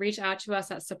 So you reach out to us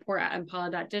at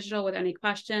support@impala.digital with any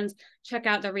questions. Check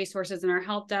out the resources in our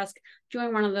help desk.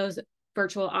 Join one of those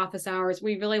virtual office hours.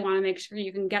 We really want to make sure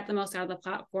you can get the most out of the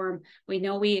platform. We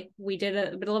know we did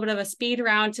a little bit of a speed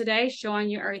round today, showing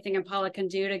you everything Impala can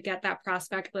do to get that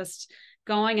prospect list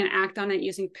going and act on it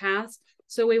using paths.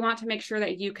 So we want to make sure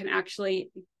that you can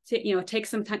actually take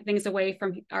some things away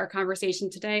from our conversation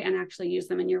today and actually use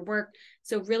them in your work.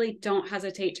 So really don't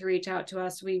hesitate to reach out to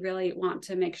us. We really want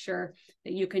to make sure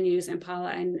that you can use Impala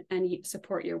and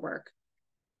support your work.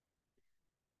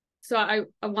 So I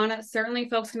want to, certainly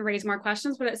folks can raise more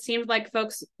questions, but it seemed like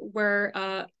folks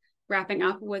were wrapping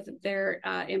up with their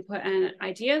input and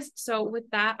ideas. So with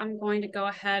that, I'm going to go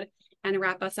ahead and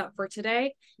wrap us up for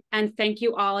today. And thank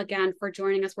you all again for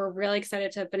joining us. We're really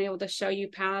excited to have been able to show you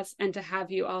paths and to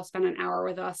have you all spend an hour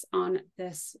with us on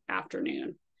this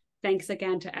afternoon. Thanks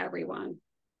again to everyone.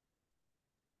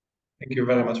 Thank you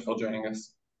very much for joining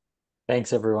us.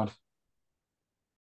 Thanks, everyone.